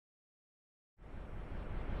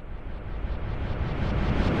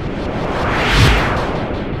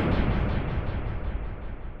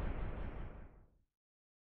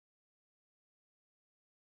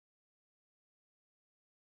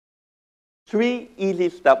3 easy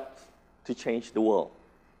steps to change the world.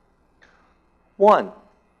 1,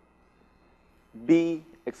 be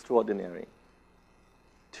extraordinary.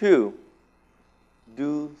 2,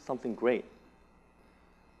 do something great.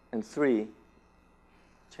 And 3,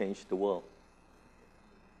 change the world.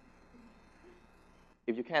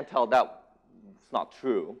 If you can't tell that it's not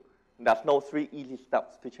true, there's no 3 easy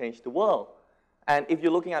steps to change the world. And if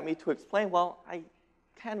you're looking at me to explain, well, I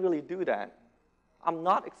can't really do that. I'm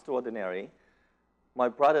not extraordinary. My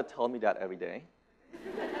brother told me that every day.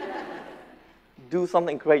 Do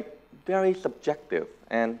something great, very subjective,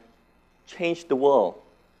 and change the world.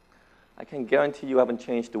 I can guarantee you haven't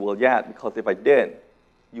changed the world yet, because if I did,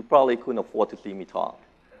 you probably couldn't afford to see me talk.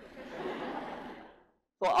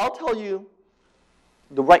 So I'll tell you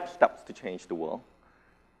the right steps to change the world.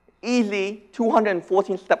 Easy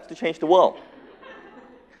 214 steps to change the world.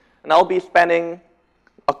 And I'll be spending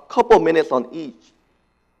a couple minutes on each.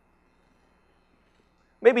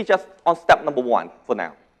 Maybe just on step number 1 for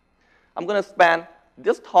now. I'm going to spend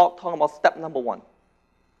this talk talking about step number 1,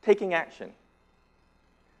 taking action.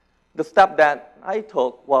 The step that I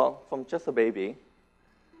took, well, from just a baby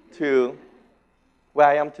to where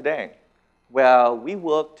I am today, where we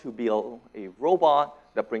work to build a robot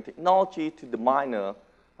that brings technology to the miner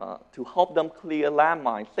to help them clear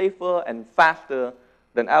landmines safer and faster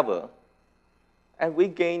than ever. And we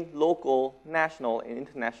gain local, national, and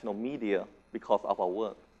international media because of our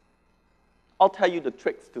work. I'll tell you the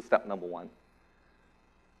tricks to step number 1.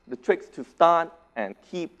 The tricks to start and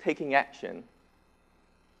keep taking action.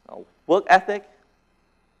 Work ethic,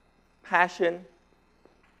 passion,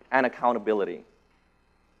 and accountability.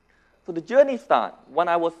 So the journey started when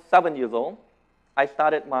I was 7 years old. I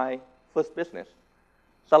started my first business,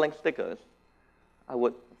 selling stickers. I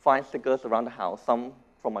would find stickers around the house, some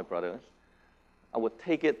from my brothers. I would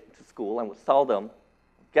take it to school and would sell them,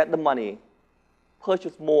 get the money,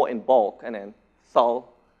 purchase more in bulk, and then sell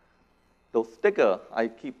those stickers. I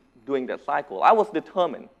keep doing that cycle. I was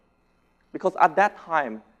determined because at that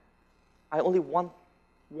time, I only want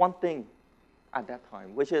one thing at that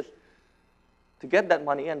time, which is to get that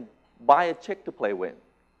money and buy a chick to play with.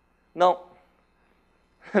 No,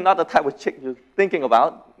 not the type of chick you're thinking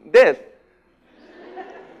about. This.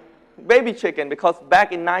 Baby chicken, because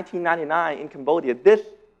back in 1999 in Cambodia, this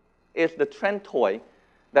is the trend toy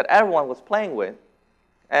that everyone was playing with.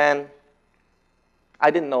 And I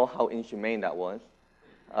didn't know how inhumane that was.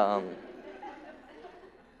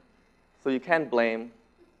 So you can't blame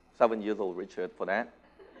 7-year-old Richard for that.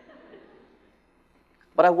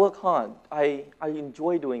 But I work hard. I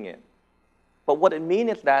enjoy doing it. But what it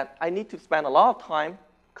means is that I need to spend a lot of time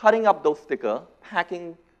cutting up those stickers,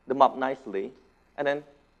 packing them up nicely, and then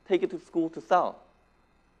take it to school to sell.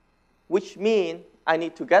 Which means I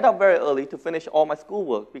need to get up very early to finish all my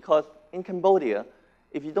schoolwork, because in Cambodia,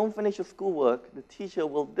 if you don't finish your schoolwork, the teacher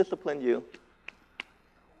will discipline you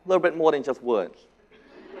a little bit more than just words.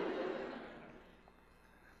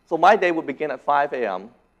 So my day would begin at 5 a.m.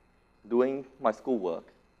 doing my schoolwork,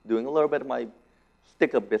 doing a little bit of my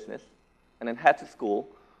sticker business, and then head to school.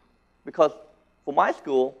 Because for my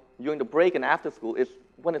school, during the break and after school is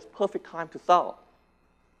when it's perfect time to sell.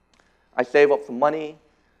 I saved up some money.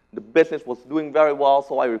 The business was doing very well,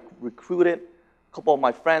 so I recruited a couple of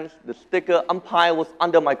my friends. The sticker umpire was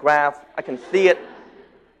under my graph. I can see it.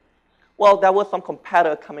 Well, there was some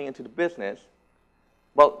competitor coming into the business,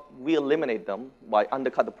 but we eliminated them by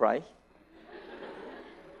undercut the price.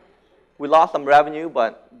 We lost some revenue,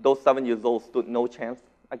 but those 7-year-olds stood no chance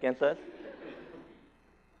against us.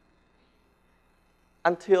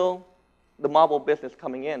 Until the marble business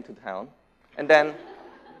coming into town. And then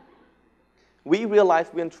we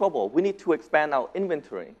realized we're in trouble. We need to expand our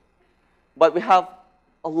inventory. But we have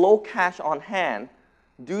a low cash on hand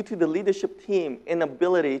due to the leadership team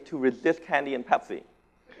inability to resist candy and Pepsi.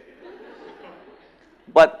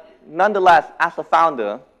 But nonetheless, as a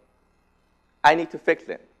founder, I need to fix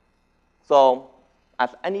it. So as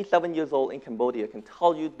any 7-year-old in Cambodia can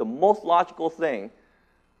tell you, the most logical thing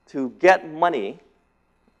to get money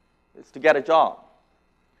is to get a job.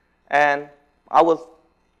 And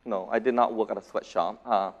I did not work at a sweatshop.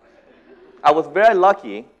 I was very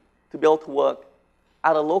lucky to be able to work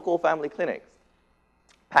at a local family clinic,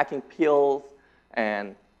 packing pills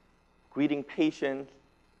and greeting patients.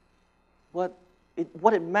 What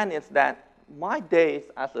it meant is that my days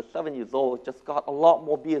as a 7-year-old just got a lot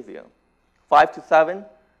more busier. 5 to 7,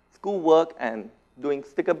 schoolwork and doing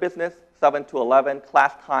sticker business. 7 to 11,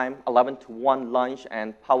 class time. 11 to 1, lunch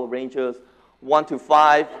and Power Rangers. 1 to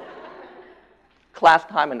 5, class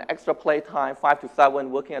time and extra play time. 5 to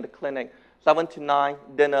 7, working at the clinic. 7 to 9,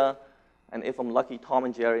 dinner. And if I'm lucky, Tom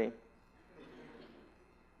and Jerry.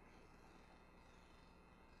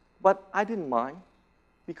 But I didn't mind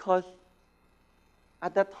because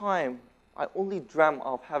at that time, I only dreamt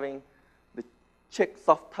of having the chick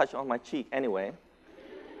soft touch on my cheek anyway.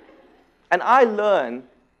 And I learned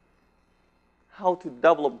how to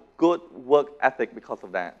develop good work ethic because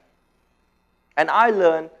of that. And I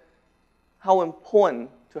learned how important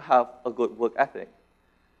to have a good work ethic.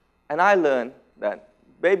 And I learned that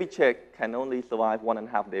baby chick can only survive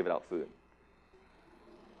 1.5 days without food.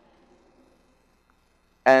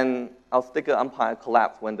 And our sticker umpire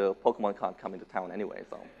collapsed when the Pokemon card come into town anyway.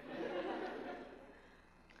 So,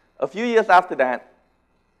 a few years after that,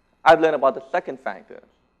 I've learned about the second factor,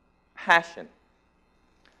 passion.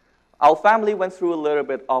 Our family went through a little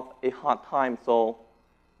bit of a hard time, so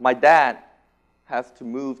my dad has to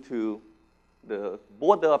move to the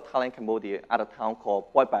border of Thailand, Cambodia, at a town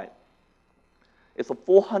called Poipait. It's a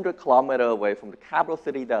 400 kilometer away from the capital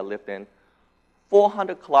city that I lived in,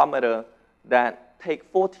 400 kilometer that take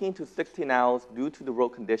 14 to 16 hours due to the road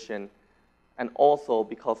condition, and also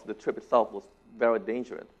because the trip itself was very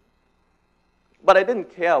dangerous. But I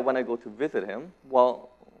didn't care when I go to visit him. Well,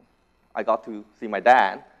 I got to see my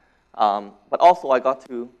dad, but also I got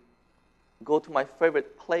to go to my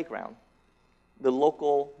favorite playground, the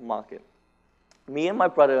local market. Me and my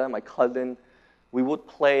brother and my cousin, we would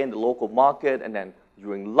play in the local market, and then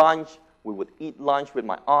during lunch, we would eat lunch with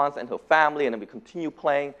my aunt and her family, and then we continue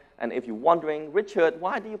playing. And if you're wondering, Richard,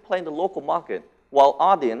 why do you play in the local market? Well,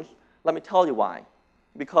 audience, let me tell you why.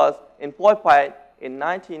 Because in Poipait, in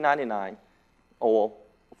 1999, or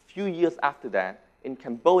a few years after that, in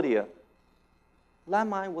Cambodia,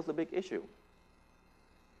 landmine was a big issue.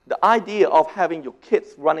 The idea of having your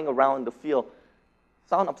kids running around in the field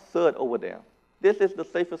sounds absurd over there. This is the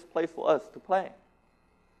safest place for us to play.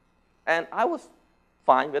 And I was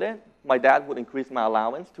fine with it. My dad would increase my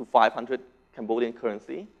allowance to 500 Cambodian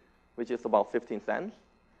currency, which is about 15 cents.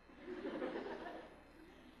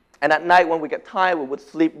 And at night, when we get tired, we would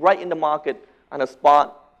sleep right in the market on a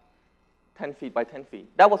spot 10 feet by 10 feet.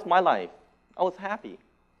 That was my life. I was happy.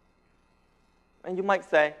 And you might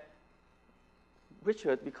say,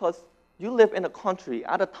 Richard, because you live in a country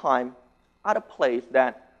at a time, at a place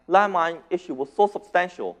that landmine issue was so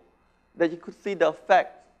substantial that you could see the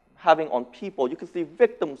effect having on people. You could see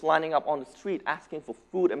victims lining up on the street asking for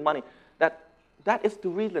food and money. That is the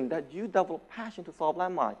reason that you develop passion to solve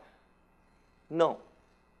landmine. No.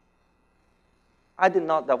 I did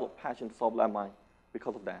not develop passion to solve landmine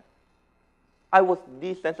because of that. I was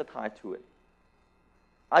desensitized to it.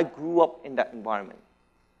 I grew up in that environment.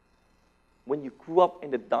 When you grew up in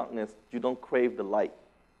the darkness, you don't crave the light.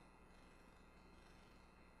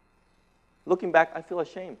 Looking back, I feel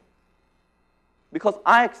ashamed. Because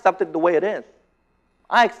I accepted the way it is.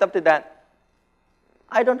 I accepted that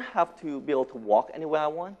I don't have to be able to walk anywhere I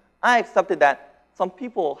want. I accepted that some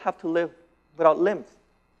people have to live without limbs.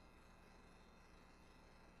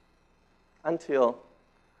 Until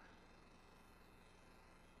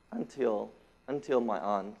my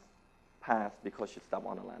aunt passed because she stepped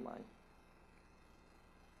on a landmine.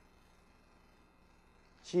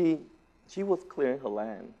 She was clearing her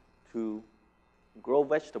land to grow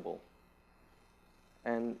vegetable.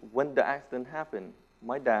 And when the accident happened,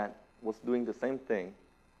 my dad was doing the same thing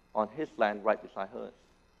on his land right beside hers.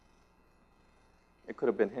 It could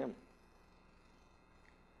have been him.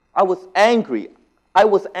 I was angry. I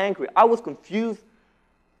was confused.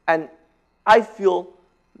 And I feel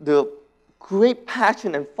the great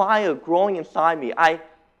passion and fire growing inside me. I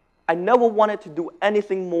never wanted to do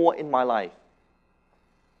anything more in my life.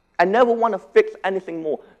 I never want to fix anything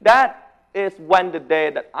more. That is when the day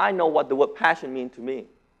that I know what the word passion means to me.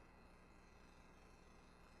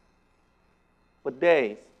 But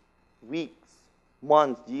days, weeks,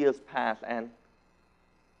 months, years pass, and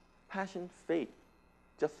passion fades,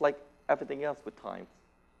 just like everything else with time.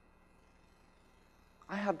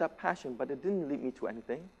 I have that passion, but it didn't lead me to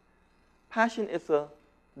anything. Passion is a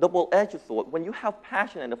double-edged sword. When you have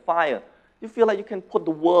passion and a fire, you feel like you can put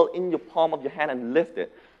the world in your palm of your hand and lift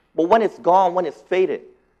it. But when it's gone, when it's faded,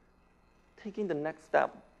 taking the next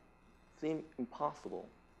step seemed impossible.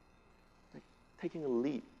 Like taking a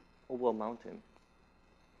leap over a mountain.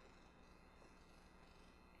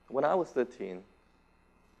 When I was 13,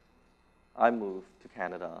 I moved to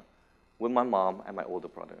Canada with my mom and my older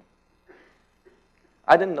brother.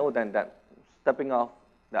 I didn't know then that stepping off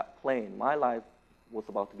that plane, my life was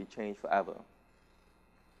about to be changed forever.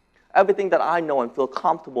 Everything that I know and feel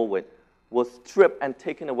comfortable with was stripped and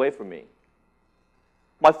taken away from me.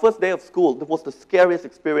 My first day of school, it was the scariest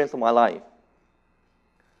experience of my life.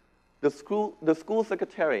 The school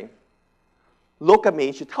secretary looked at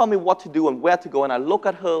me, she told me what to do and where to go, and I looked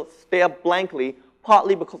at her, stare blankly,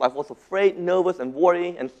 partly because I was afraid, nervous, and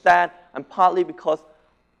worried, and sad, and partly because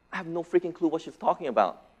I have no freaking clue what she's talking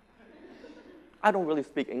about. I don't really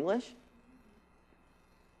speak English.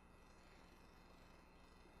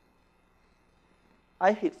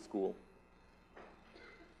 I hate school.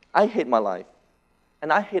 I hate my life.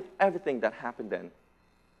 And I hate everything that happened then.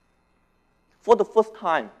 For the first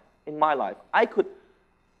time in my life, I could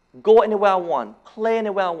go anywhere I want, play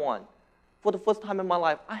anywhere I want. For the first time in my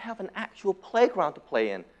life, I have an actual playground to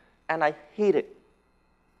play in, and I hate it.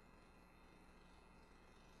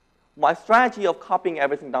 My strategy of copying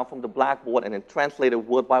everything down from the blackboard and then translate it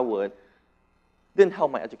word by word didn't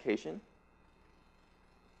help my education.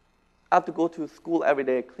 I have to go to school every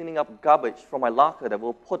day cleaning up garbage from my locker that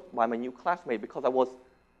were put by my new classmate because I was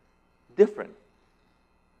different.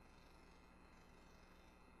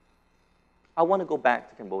 I want to go back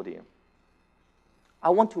to Cambodia. I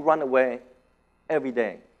want to run away every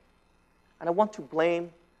day. And I want to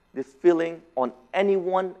blame this feeling on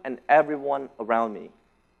anyone and everyone around me.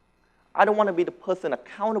 I don't want to be the person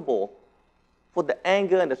accountable for the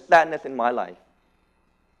anger and the sadness in my life.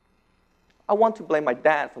 I want to blame my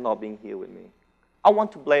dad for not being here with me. I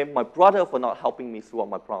want to blame my brother for not helping me through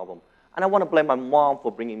my problem. And I want to blame my mom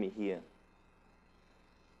for bringing me here.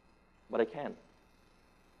 But I can't.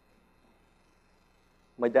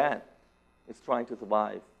 My dad is trying to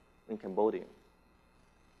survive in Cambodia.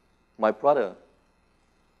 My brother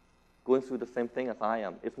going through the same thing as I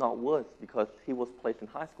am, if not worse, because he was placed in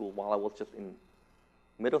high school while I was just in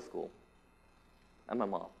middle school. And my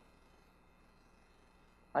mom.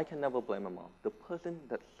 I can never blame my mom, the person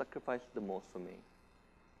that sacrificed the most for me.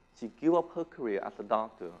 She gave up her career as a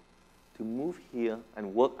doctor to move here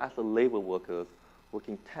and work as a labor worker,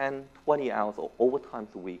 working 10, 20 hours or overtime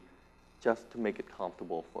a week just to make it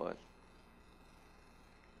comfortable for us.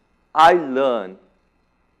 I learned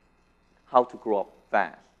how to grow up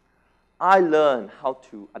fast. I learned how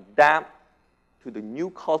to adapt to the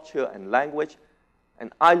new culture and language,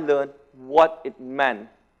 and I learned what it meant,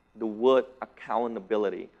 the word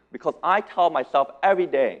accountability. Because I tell myself every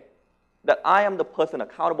day that I am the person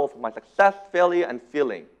accountable for my success, failure, and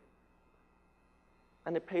feeling.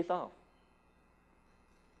 And it pays off.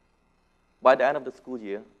 By the end of the school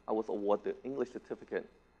year, I was awarded the English certificate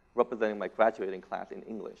representing my graduating class in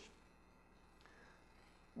English.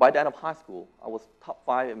 By the end of high school, I was top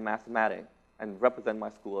 5 in mathematics and represent my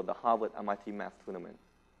school at the Harvard MIT math tournament.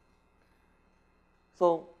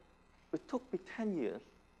 So it took me 10 years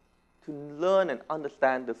to learn and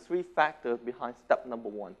understand the 3 factors behind step number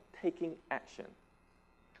 1, taking action.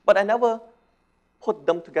 But I never put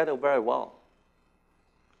them together very well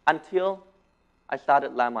until I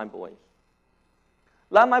started Landmine Boys.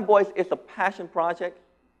 Landmine Boys is a passion project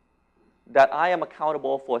that I am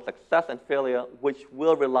accountable for success and failure, which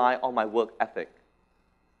will rely on my work ethic.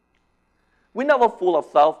 We never fool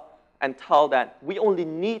ourselves and tell that we only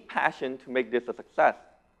need passion to make this a success.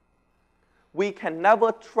 We can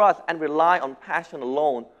never trust and rely on passion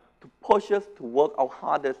alone to push us to work our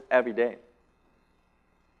hardest every day.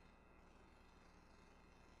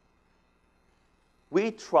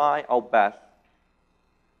 We try our best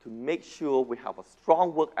to make sure we have a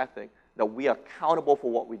strong work ethic, that we are accountable for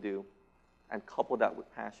what we do, and couple that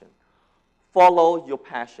with passion. Follow your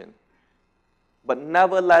passion, but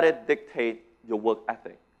never let it dictate your work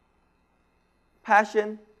ethic.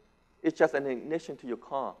 Passion is just an ignition to your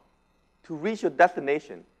car. To reach your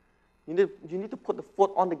destination, you need to put the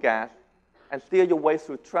foot on the gas and steer your way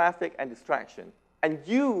through traffic and distraction. And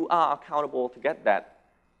you are accountable to get that.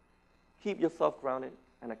 Keep yourself grounded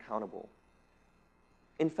and accountable.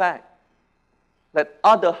 In fact, let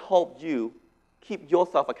others help you keep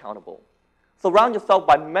yourself accountable. Surround yourself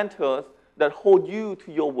by mentors that hold you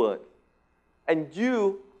to your word. And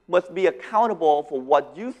you must be accountable for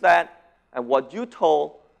what you said and what you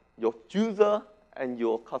told your user and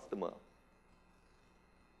your customer.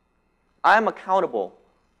 I am accountable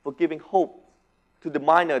for giving hope to the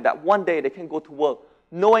miner that one day they can go to work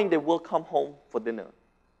knowing they will come home for dinner.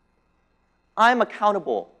 I am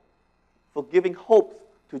accountable for giving hope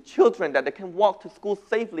to children that they can walk to school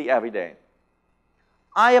safely every day.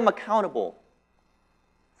 I am accountable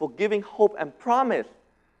for giving hope and promise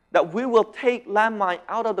that we will take landmine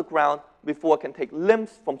out of the ground before it can take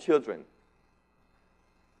limbs from children.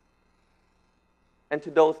 And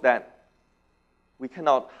to those that we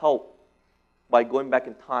cannot help by going back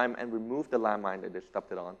in time and remove the landmine that they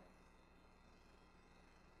stepped it on,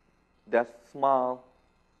 their smile,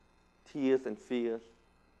 tears, and fears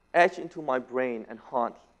etched into my brain and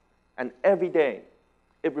heart. And every day,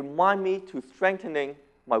 it reminds me to strengthening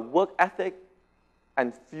my work ethic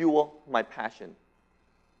and fuel my passion.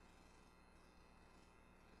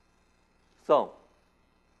 So,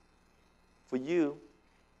 for you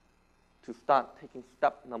to start taking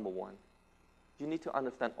step number one, you need to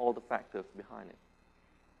understand all the factors behind it.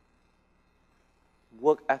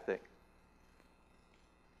 Work ethic,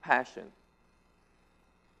 passion,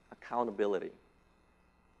 accountability,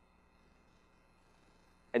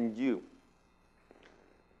 and you.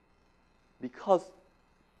 Because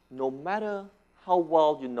no matter how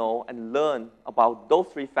well you know and learn about those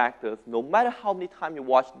three factors, no matter how many times you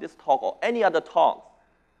watch this talk or any other talks,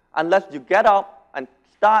 unless you get up and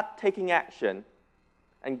start taking action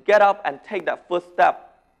and get up and take that first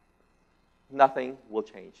step, nothing will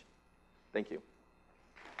change. Thank you.